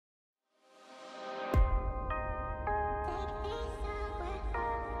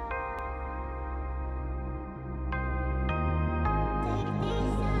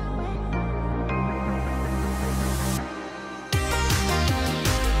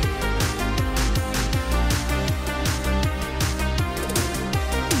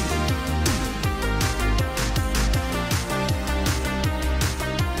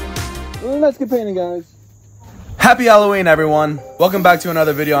let's get painting, guys. Happy Halloween, everyone. Welcome back to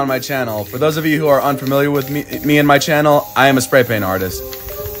another video on my channel. For those of you who are unfamiliar with me and my channel, I am a spray paint artist.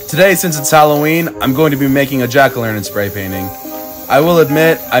 Today, since it's Halloween, I'm going to be making a jack-o'-lantern spray painting. I will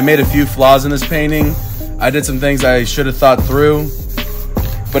admit, I made a few flaws in this painting. I did some things I should have thought through,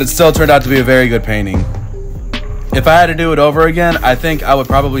 but it still turned out to be a very good painting. If I had to do it over again, I think I would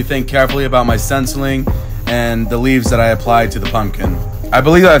probably think carefully about my stenciling and the leaves that I applied to the pumpkin. I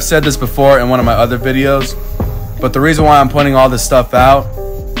believe I've said this before in one of my other videos, but the reason why I'm pointing all this stuff out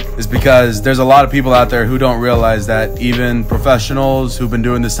is because there's a lot of people out there who don't realize that even professionals who've been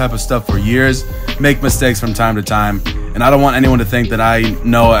doing this type of stuff for years make mistakes from time to time. And I don't want anyone to think that I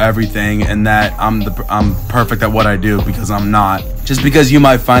know everything and that I'm perfect at what I do, because I'm not. Just because you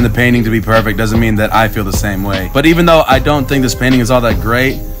might find the painting to be perfect doesn't mean that I feel the same way. But even though I don't think this painting is all that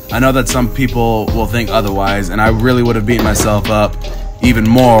great, I know that some people will think otherwise, and I really would have beaten myself up even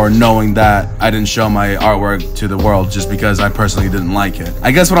more knowing that I didn't show my artwork to the world just because I personally didn't like it. I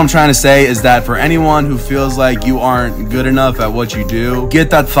guess what I'm trying to say is that for anyone who feels like you aren't good enough at what you do,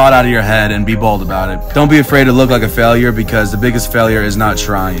 get that thought out of your head and be bold about it. Don't be afraid to look like a failure, because the biggest failure is not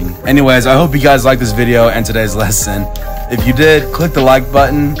trying. Anyways, I hope you guys liked this video and today's lesson. If you did, click the like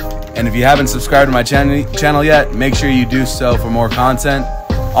button, and if you haven't subscribed to my channel yet, make sure you do so for more content.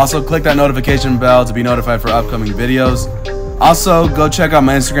 Also, click that notification bell to be notified for upcoming videos. Also, go check out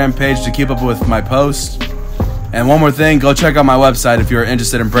my Instagram page to keep up with my posts. And one more thing, go check out my website if you're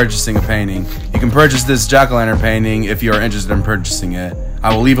interested in purchasing a painting. You can purchase this jack-o'-lantern painting if you are interested in purchasing it.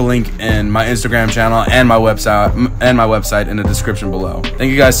 I will leave a link in my Instagram channel and my website in the description below. Thank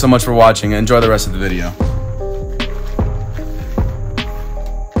you guys so much for watching, and enjoy the rest of the video.